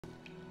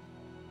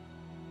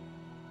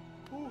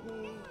Oh,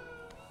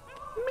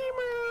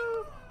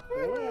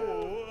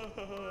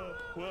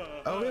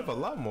 we have a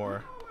lot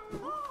more.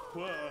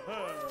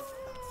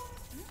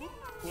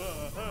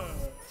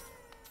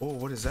 Oh,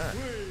 what is that?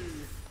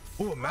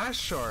 Oh, a mass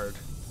shard.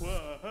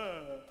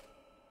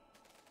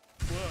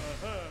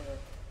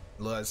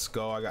 Let's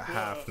go. I got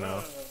half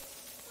now.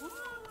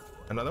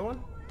 Another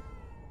one?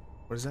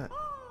 What is that?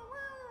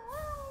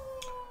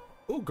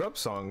 Oh, Grub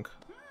song.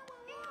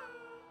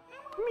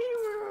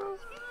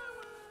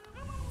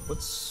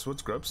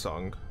 What's Grub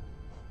song?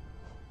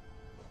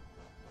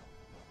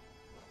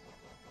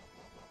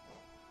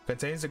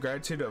 Contains the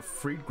gratitude of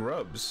free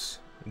grubs.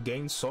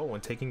 Gain soul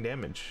when taking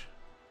damage.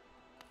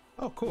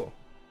 Oh, cool.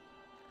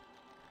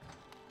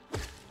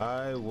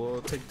 I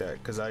will take that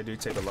because I do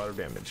take a lot of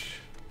damage.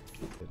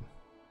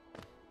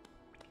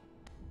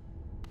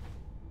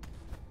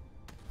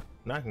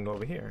 Now I can go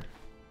over here.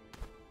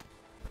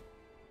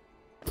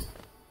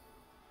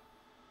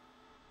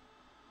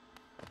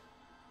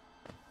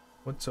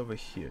 What's over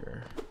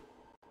here?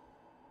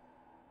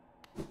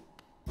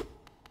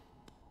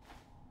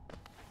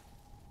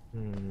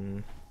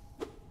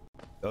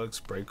 That looks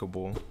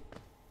breakable.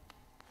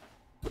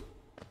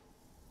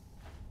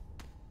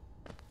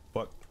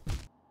 What?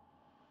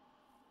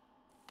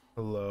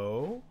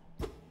 Hello?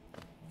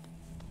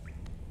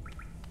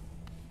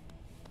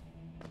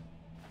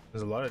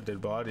 There's a lot of dead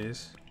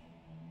bodies.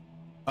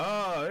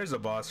 Oh, there's a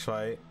boss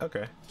fight.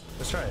 Okay,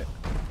 let's try it.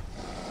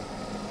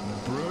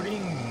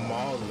 Brooding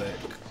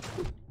MawLek.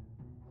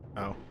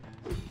 Oh.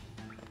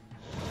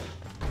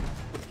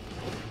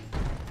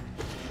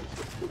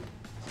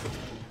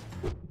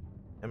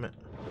 Damn it.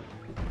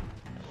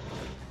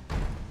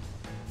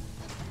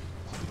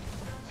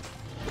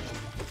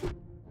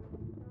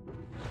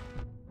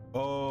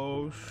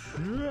 Oh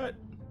shit.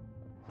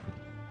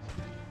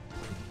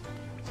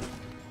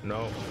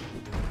 No.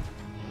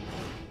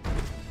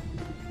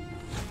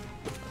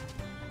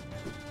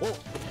 Whoa,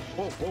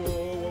 whoa, whoa,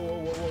 whoa, whoa,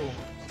 whoa, whoa.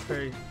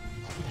 Hey.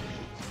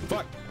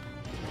 Fuck.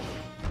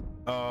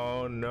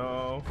 Oh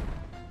no.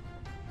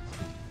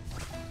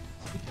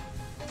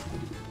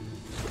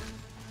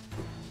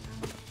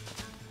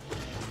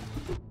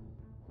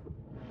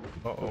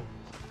 Uh-oh.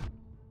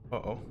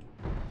 Uh-oh.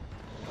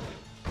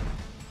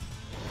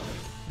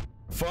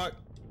 Fuck.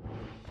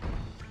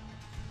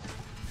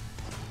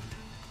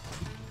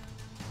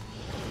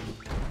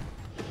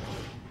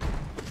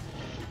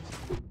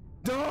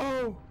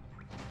 No.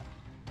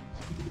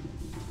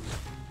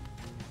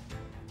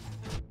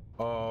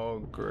 Oh,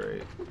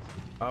 great.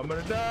 I'm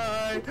gonna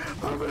die.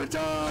 I'm gonna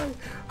die.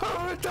 I'm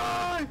gonna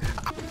die.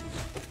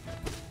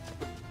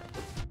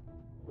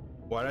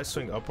 Why did I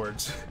swing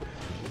upwards?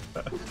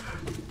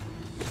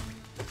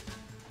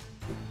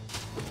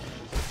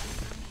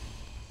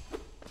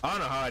 I don't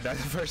know how I died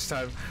the first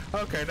time.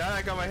 Okay, now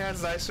I got my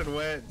hands nice and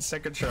wet.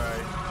 Second try.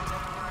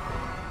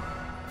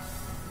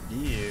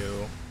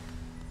 Ew.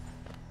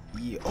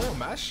 Ew. Oh,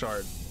 mass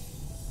shard.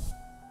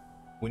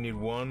 We need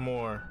one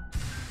more.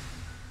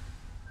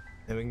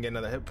 And we can get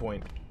another hit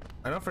point.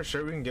 I know for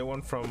sure we can get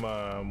one from,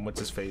 what's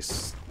his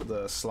face?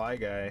 The Sly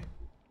guy.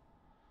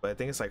 But I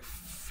think it's like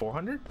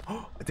 400?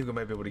 Oh, I think we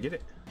might be able to get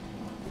it.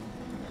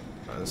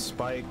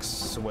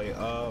 Spikes, way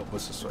up.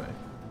 What's this way?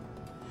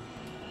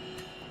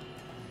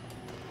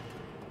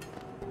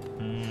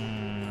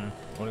 I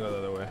wanna go the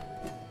other way.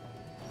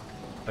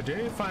 I do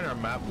need to find our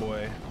map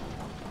boy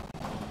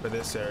for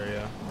this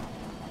area.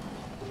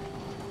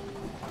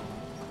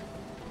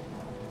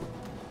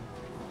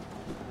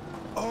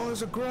 Oh,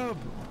 there's a grub.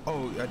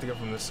 Oh, I think I'm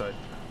from this side.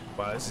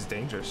 Wow, this is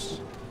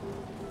dangerous.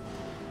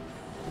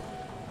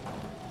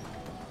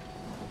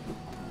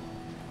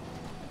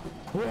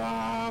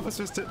 Wow, what's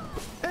just it?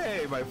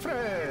 Hey, my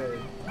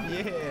friend.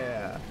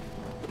 Yeah.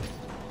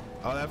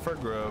 All that for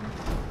grub.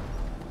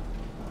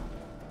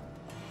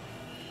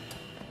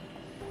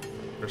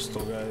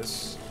 Crystal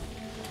guys.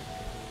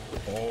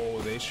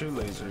 Oh, they shoot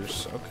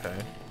lasers. Okay.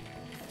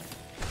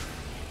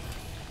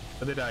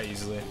 But they die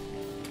easily.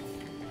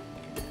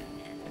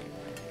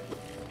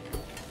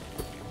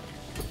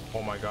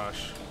 Oh my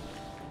gosh.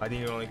 I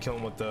didn't only kill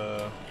him with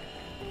the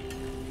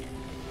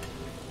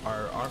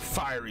our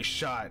fiery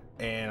shot,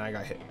 and I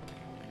got hit.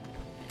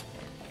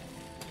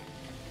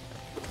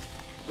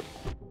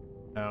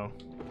 No.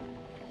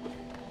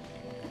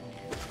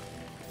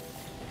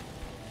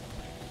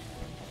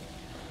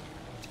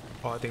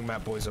 Oh, I think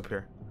Map Boy's up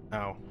here.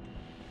 Ow.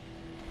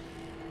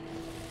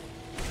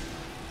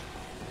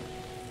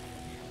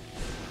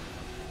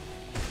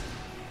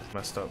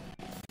 Messed up.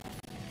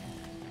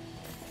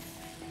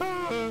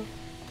 I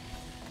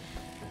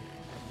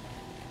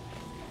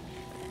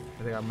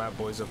think our Map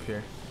Boy's up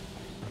here.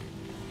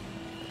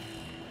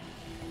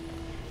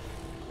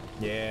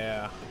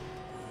 Yeah.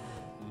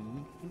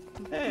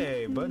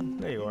 Hey,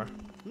 bud. There you are.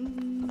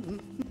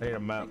 I need a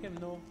map.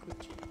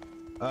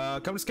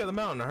 Come to scale the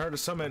mountain. I heard a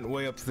summit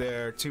way up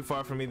there. Too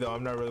far from me, though.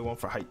 I'm not really one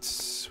for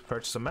heights.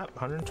 Purchase a map.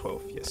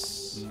 112.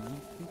 Yes.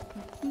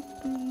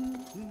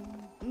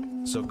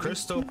 So,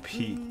 Crystal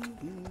Peak.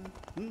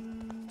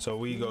 So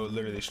we go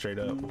literally straight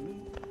up.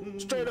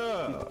 Straight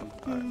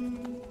up!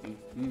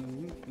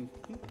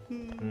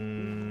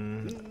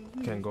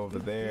 Can't go over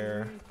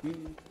there.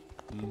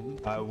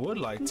 I would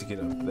like to get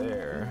up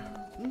there.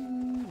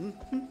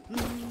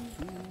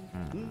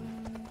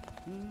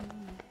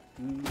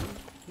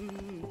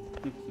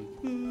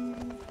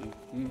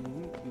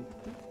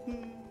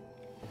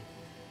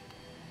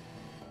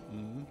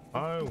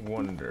 I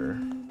wonder.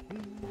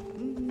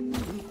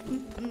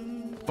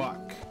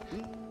 Fuck.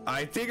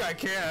 I think I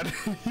can.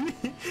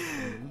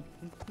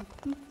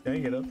 Can I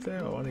get up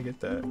there? I want to get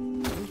that.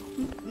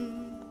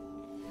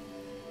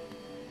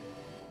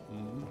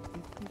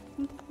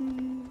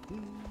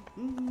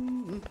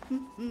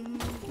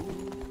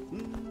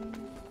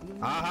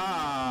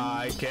 Aha!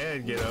 I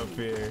can get up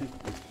here.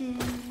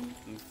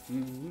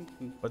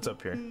 What's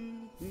up here?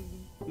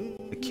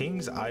 The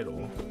King's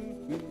Idol.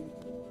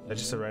 That's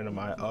just a random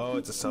eye. Oh,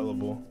 it's a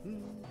sellable.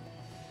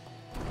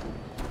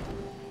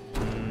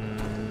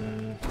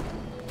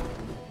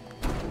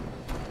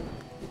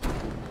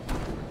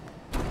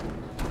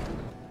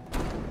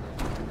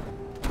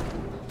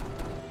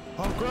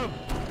 Oh, Grub!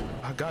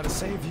 I gotta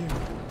save you.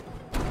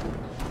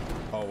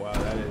 Oh wow,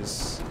 that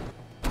is.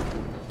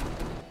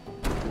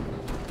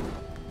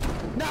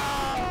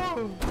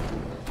 No!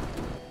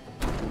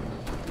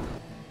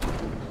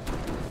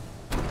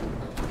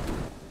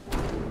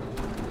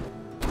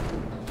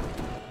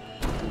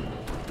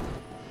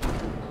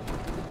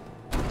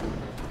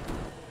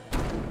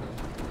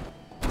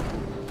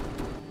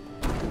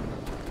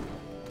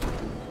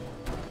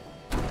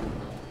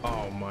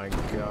 Oh my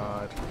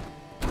god.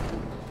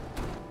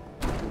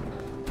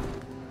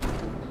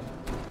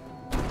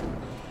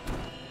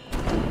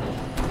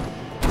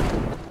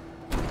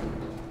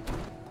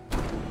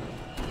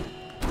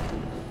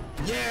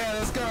 Yeah,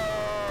 let's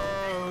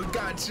go!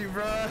 Got you,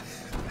 bro.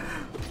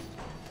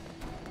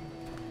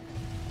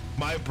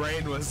 My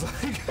brain was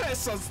like,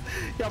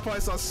 y'all probably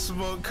saw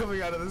smoke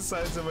coming out of the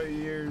sides of my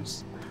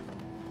ears.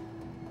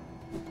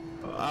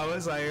 I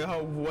was like,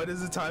 oh, what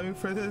is the timing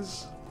for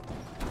this?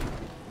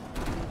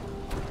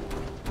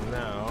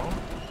 Now,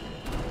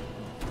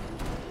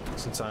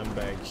 since I'm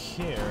back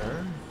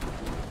here.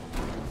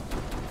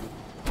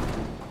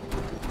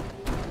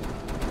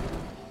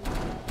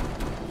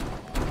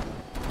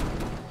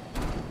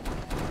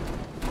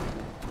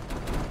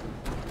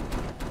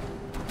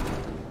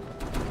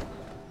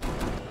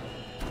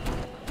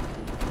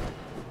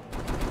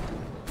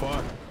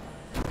 Fuck.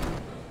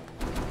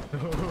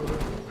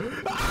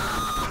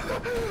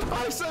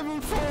 I said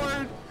move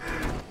forward.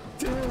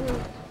 Damn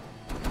it.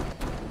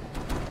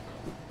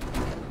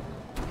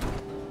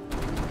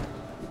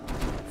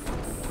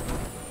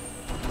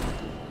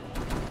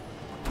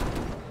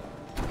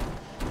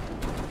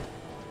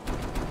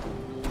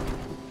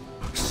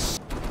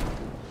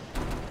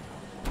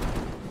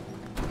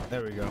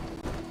 There we go.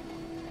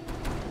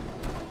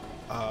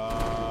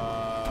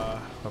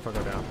 If I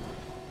go down.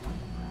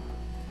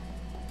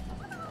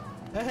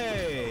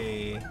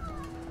 Hey!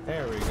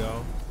 There we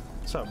go.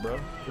 What's up, bro?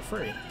 You're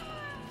free.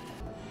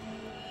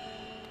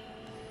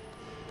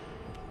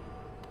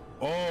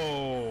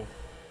 Oh!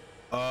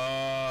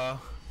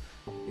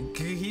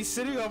 He's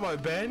sitting on my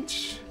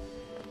bench?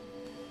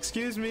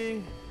 Excuse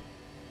me?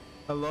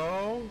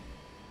 Hello?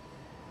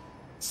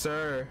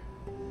 Sir?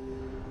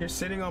 You're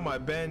sitting on my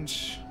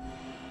bench.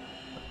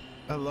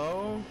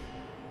 Hello?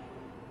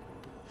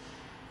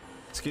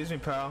 Excuse me,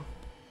 pal.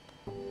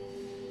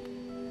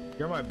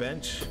 You're on my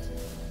bench.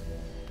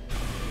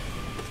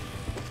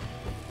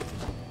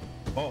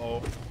 Uh-oh.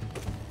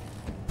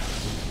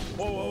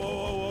 Whoa, whoa,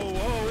 whoa, whoa,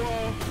 whoa,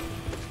 whoa.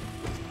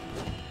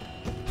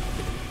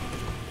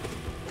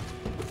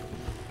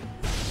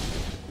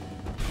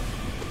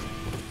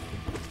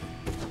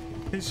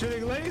 He's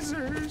shooting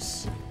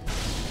lasers.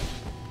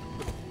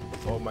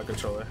 Oh, my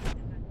controller.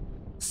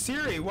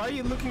 Siri, why are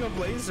you looking up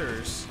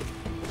lasers?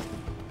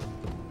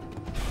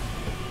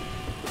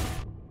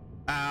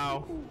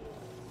 Ow.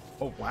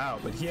 Oh, wow,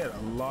 but he had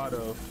a lot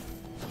of...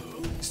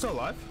 He's still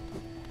alive?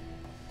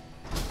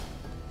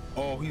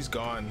 Oh, he's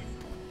gone.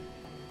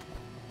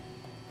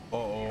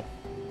 Uh-oh.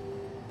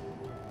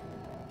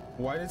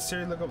 Why did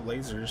Siri look up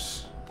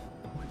lasers?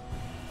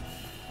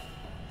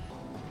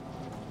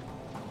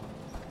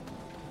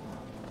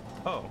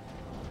 Oh.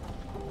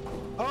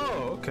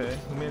 Oh, okay.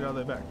 We made it all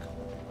the way back.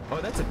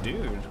 Oh, that's a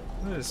dude.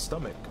 Look at his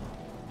stomach.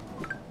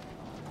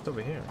 It's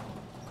over here.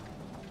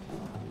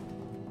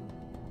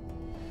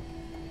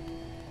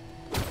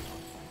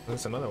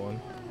 There's another one.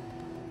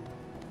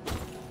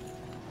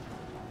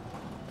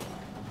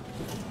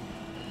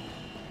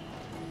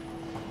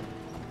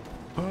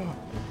 Oh.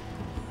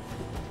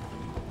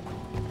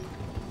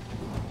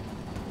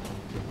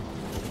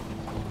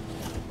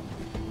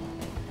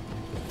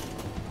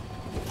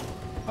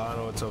 I don't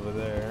know what's over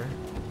there.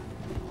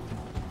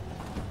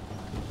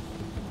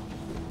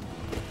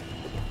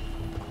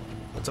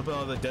 What's up with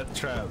all the death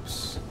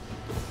traps?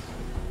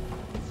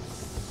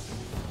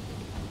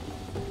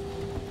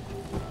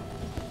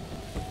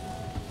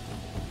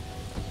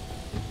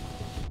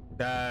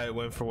 That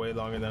went for way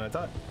longer than I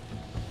thought.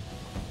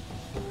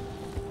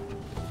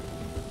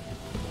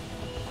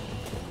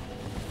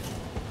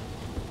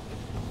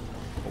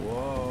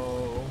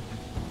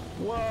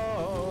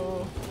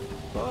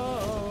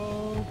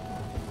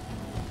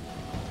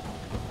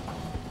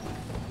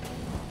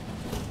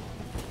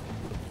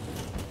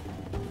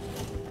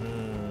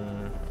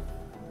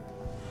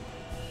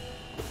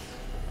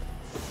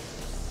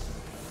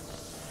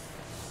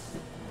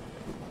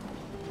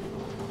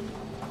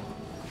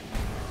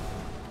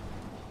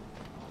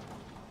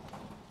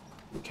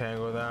 Can't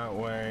go that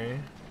way.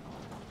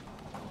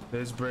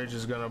 This bridge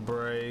is gonna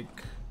break.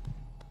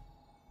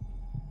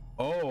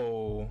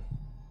 Oh.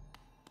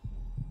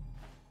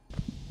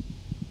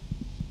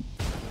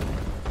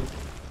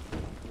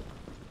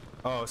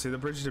 Oh, see, the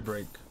bridge did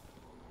break.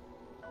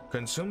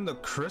 Consume the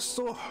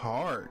crystal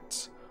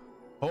heart.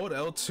 Hold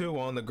L2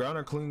 while on the ground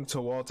or cling to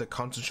a wall to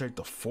concentrate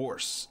the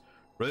force.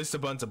 Release the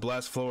button to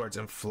blast forwards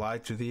and fly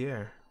through the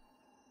air.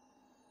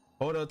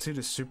 Hold L2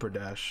 to super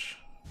dash.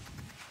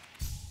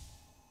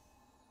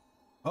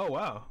 Oh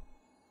wow.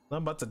 I'm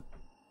about to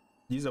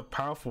use a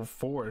powerful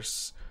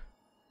force.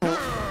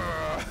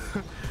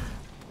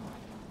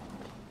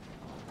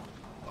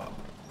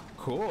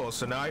 Cool,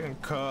 so now I can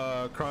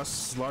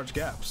cross large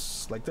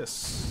gaps like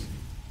this.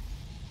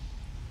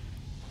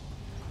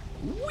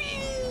 Whee!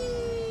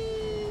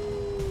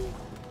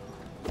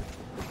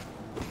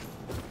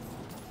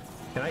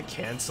 Can I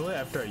cancel it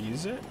after I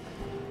use it?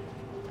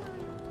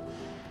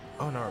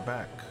 Oh, no, we're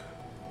back.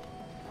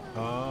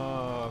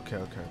 Oh,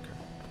 okay.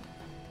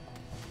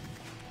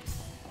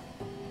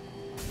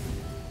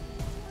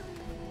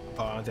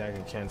 Oh, I don't think I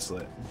can cancel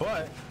it,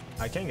 but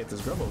I can get this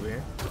grub over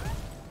here.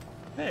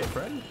 Hey,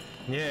 friend.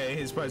 Yeah,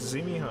 he's surprised to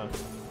see me, huh?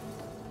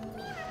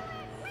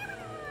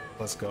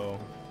 Let's go.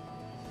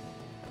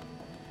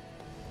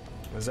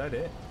 Was that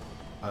it?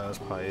 Oh, that's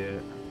probably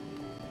it.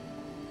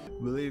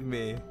 Believe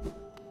me,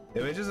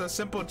 if it's just a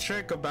simple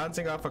trick of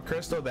bouncing off a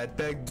crystal that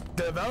the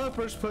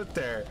developers put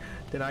there,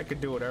 then I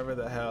could do whatever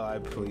the hell I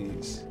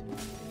please.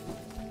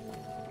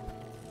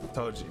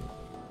 Told you.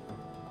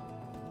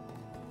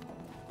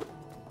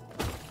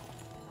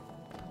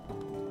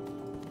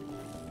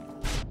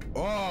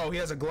 Oh, he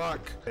has a Glock.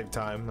 Save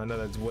time. I know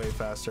that's way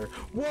faster.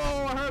 Whoa,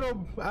 I hurt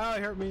him. Ah,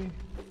 he hurt me.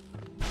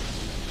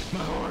 My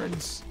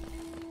horns.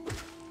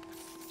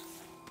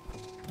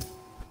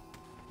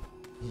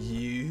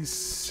 You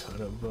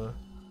son of a...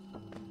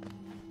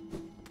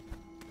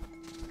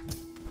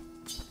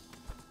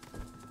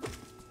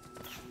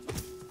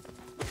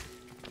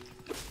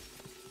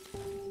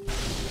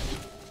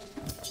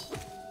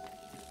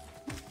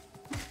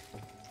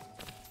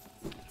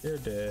 You're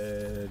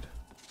dead.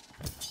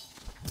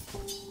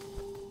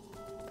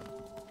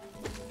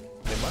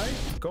 Am I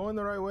going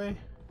the right way?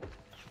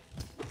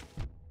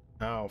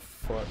 Oh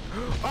fuck.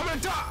 I'm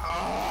gonna die!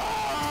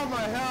 Oh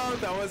my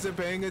health! I wasn't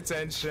paying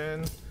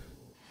attention.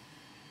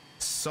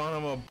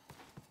 Son of a...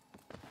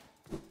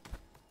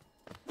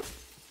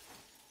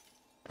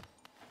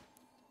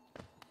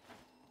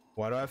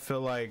 Why do I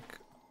feel like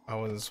I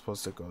wasn't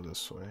supposed to go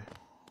this way?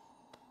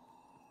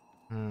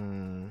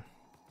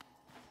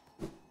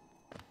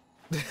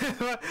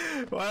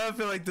 Why do I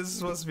feel like this is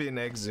supposed to be an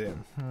exit?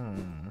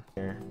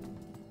 Here.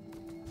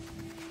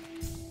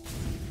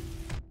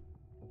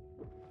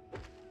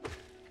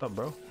 What's up,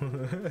 bro?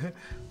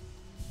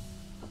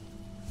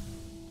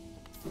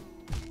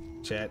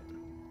 Chat.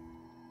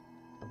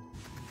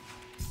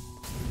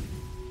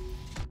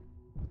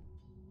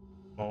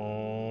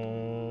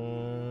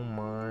 Oh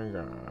my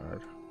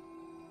god.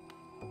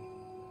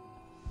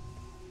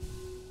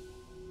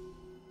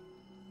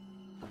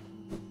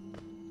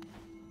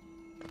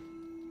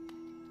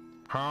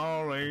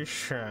 Holy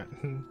shit.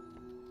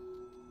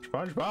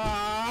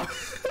 SpongeBob!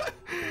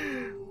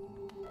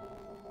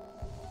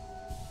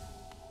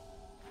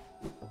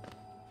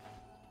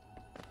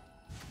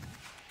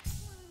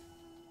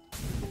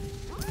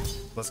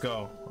 Let's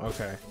go.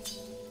 Okay.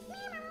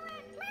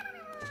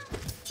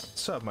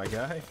 What's up, my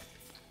guy?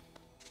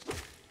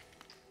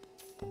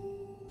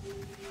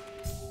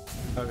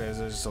 Okay,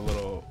 so just a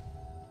little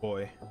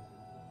boy.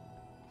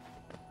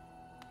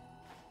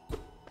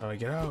 How do I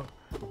get out?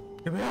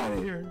 Get me out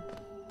of here!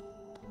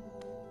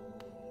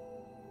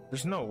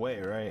 There's no way,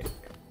 right?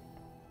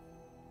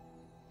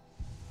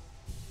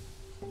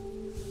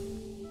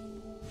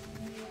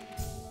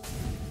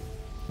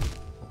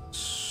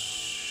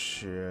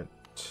 Shit.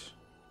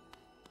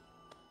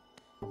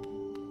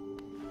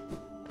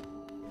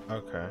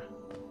 Okay.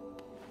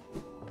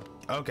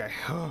 Okay.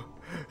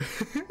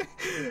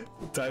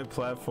 Type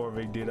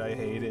platforming, dude, I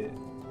hate it.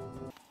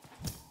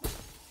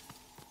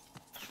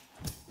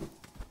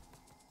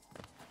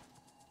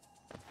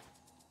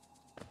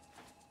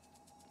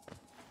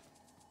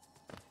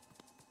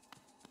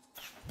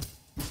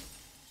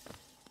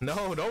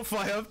 No, don't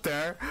fly up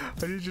there.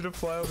 I need you to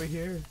fly over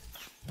here.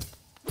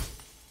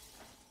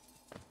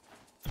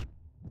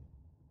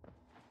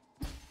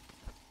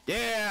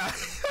 Yeah!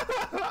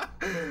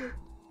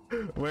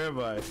 Where am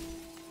I?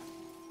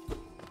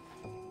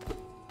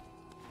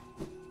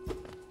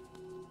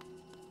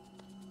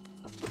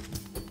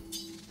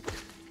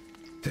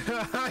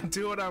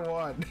 Do what I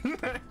want.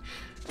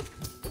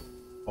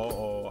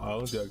 Uh-oh, I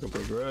don't think I can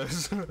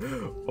progress.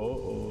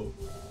 Uh-oh.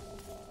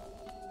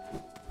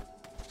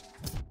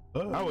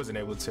 Oh, I wasn't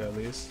able to, at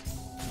least.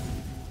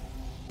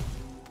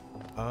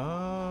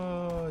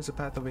 Oh, there's a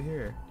path over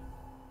here.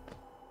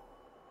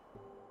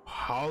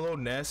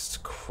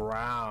 Hallownest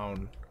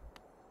Crown.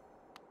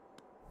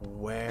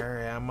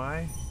 Where am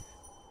I?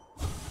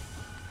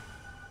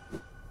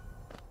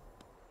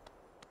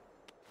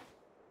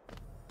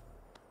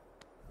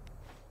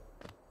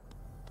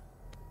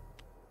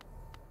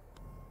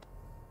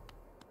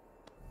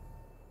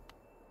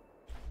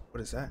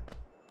 What is that?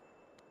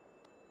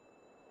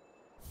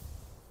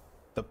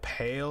 The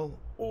pale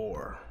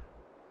ore.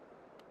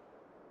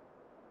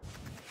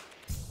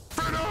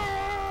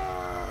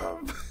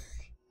 Freedom!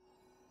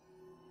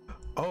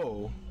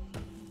 Oh.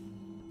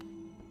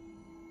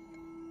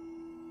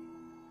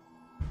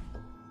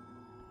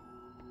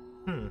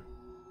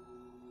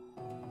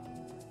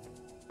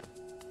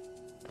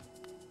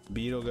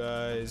 Beetle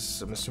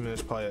guys. I'm assuming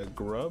there's probably a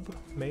grub,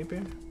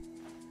 maybe.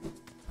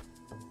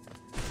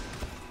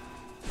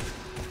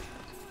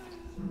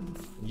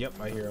 Yep,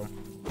 I hear him.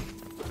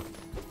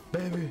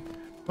 Baby,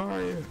 where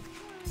are you?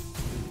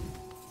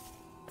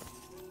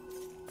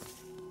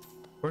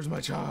 Where's my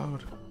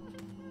child?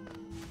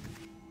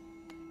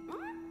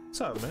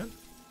 What's up, man?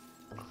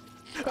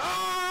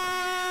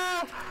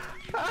 Ah!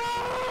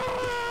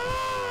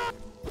 Ah!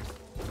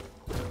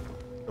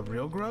 A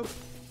real grub?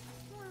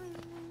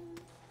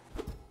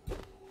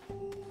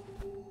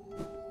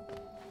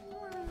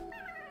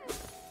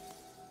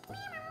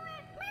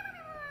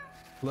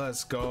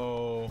 Let's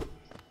go.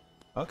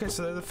 Okay,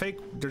 so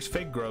there's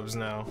fake grubs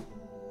now.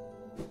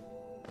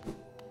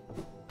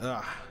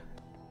 Oh,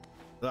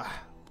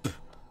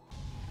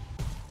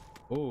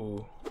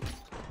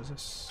 what is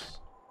this?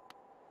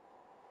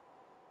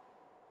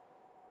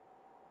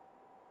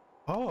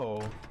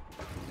 Oh,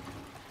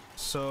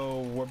 so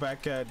we're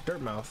back at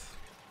Dirtmouth.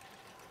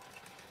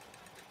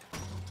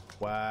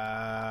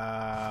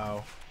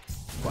 Wow.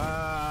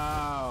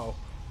 Wow.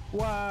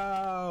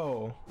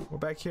 Wow. We're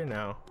back here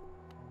now.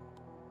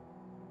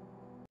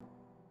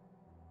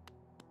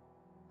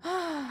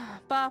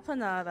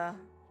 Bapanada.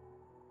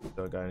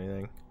 Don't got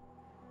anything.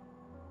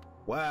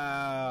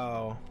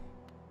 Wow.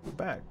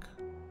 Back.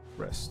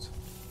 Rest.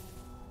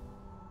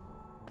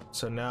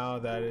 So now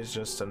that is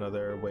just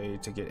another way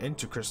to get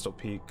into Crystal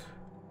Peak.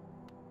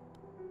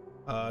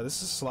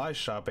 This is Sly's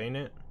shop, ain't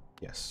it?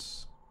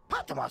 Yes.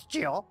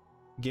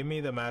 Give me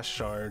the mass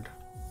shard.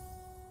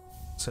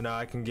 So now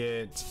I can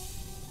get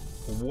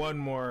one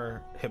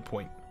more hit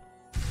point.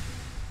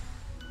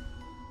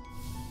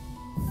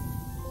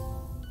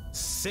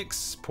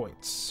 6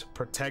 points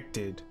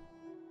protected.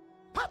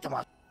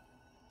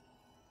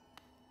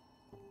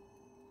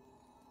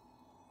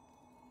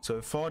 So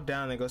we fall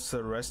down and it goes to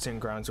the resting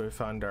grounds where we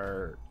found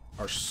our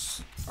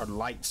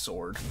light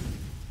sword.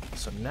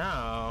 So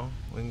now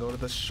we can go to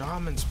the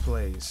shaman's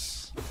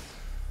place.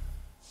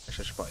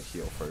 Actually, I should probably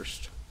heal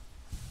first.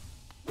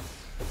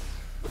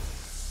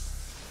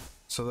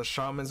 So the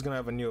shaman's gonna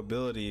have a new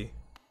ability,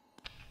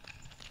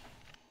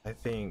 I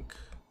think.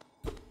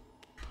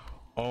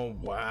 Oh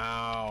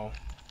wow.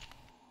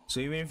 So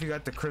even if you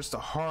got the crystal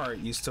heart,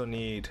 you still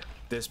need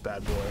this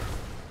bad boy.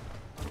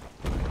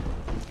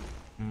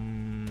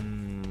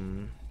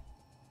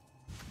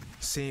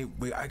 See,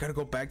 I gotta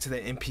go back to the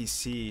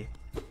NPC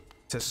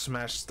to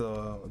smash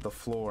the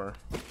floor.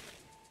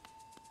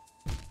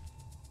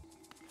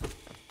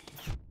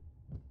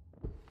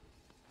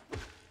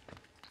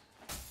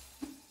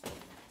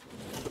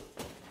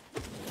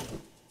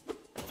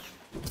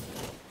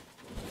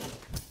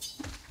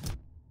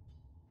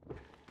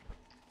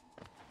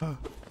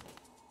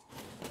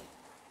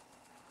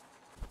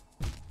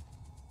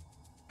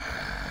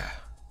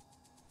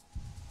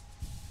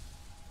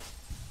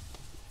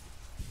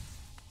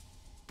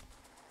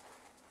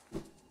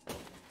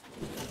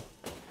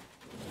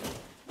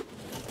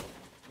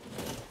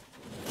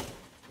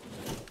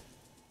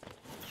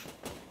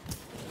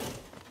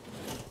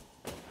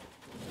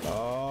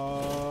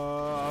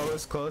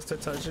 Close to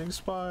touching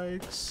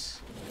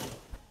spikes.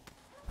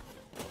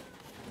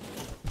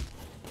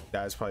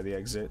 That's probably the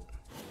exit.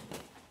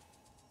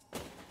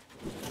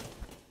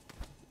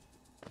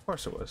 Of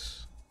course it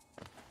was.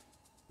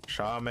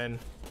 Shaman.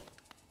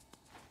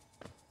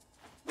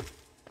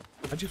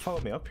 How'd you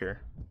follow me up here?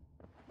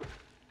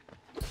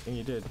 And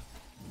you did.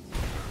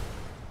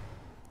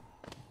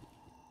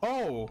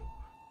 Oh!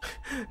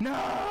 No!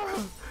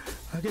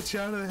 I'll get you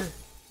out of there.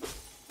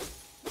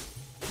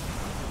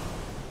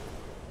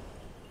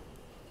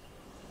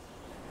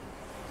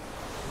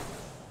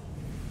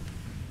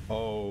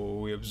 Oh,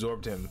 we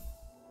absorbed him.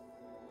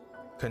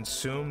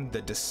 Consume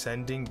the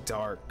descending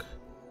dark.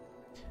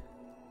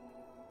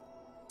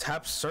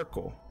 Tap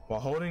circle.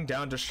 While holding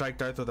down to strike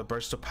Darth with a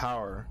burst of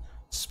power,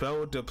 spell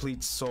will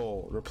deplete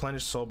soul.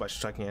 Replenish soul by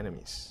striking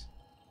enemies.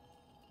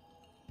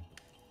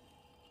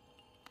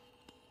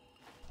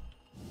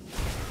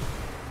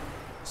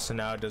 So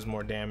now it does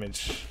more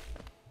damage.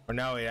 Or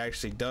now it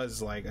actually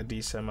does like a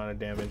decent amount of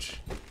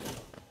damage.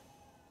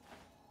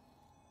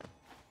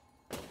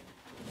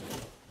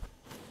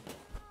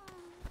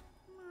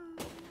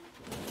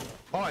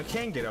 Oh, I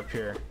can get up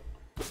here.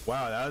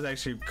 Wow, that was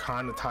actually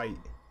kind of tight.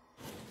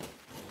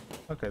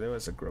 Okay, there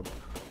was a group.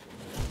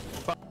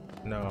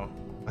 No,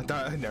 I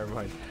thought. Never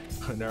mind.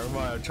 Never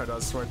mind. I'm trying to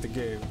outsmart the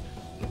game.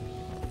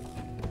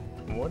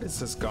 What is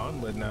this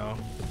gauntlet now?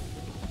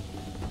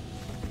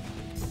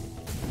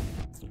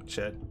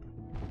 Shit.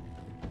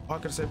 Oh, I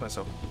could have saved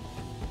myself.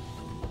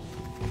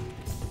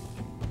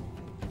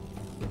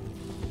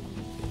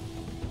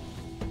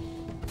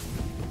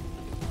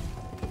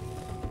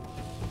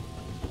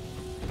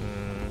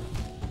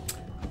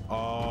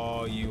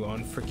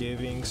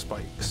 Unforgiving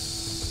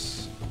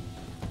spikes.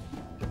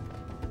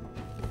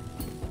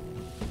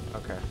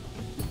 Okay.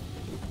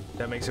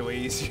 That makes it way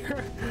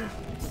easier.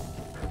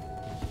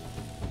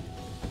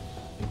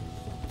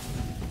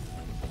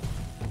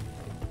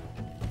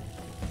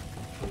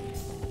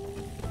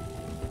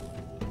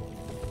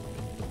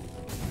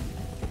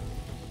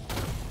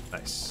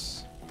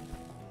 Nice.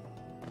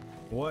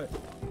 What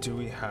do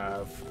we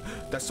have?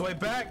 That's the way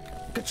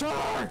back!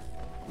 Guitar!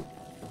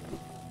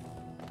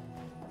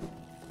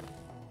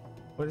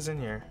 What is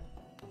in here?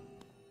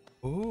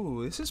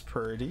 Ooh, this is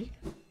pretty.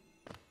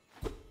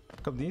 How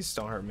come these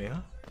don't hurt me,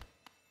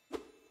 huh?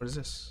 What is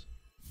this?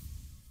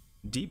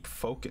 Deep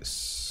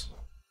focus.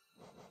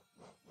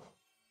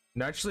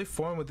 Naturally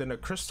formed within a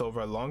crystal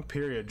over a long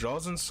period,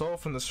 draws in soul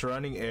from the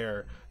surrounding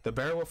air. The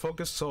bearer will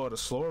focus soul at a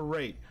slower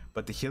rate,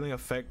 but the healing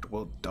effect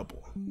will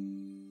double.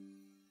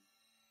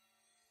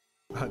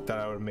 I thought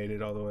I would have made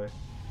it all the way.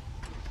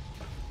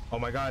 Oh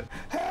my god.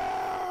 Help!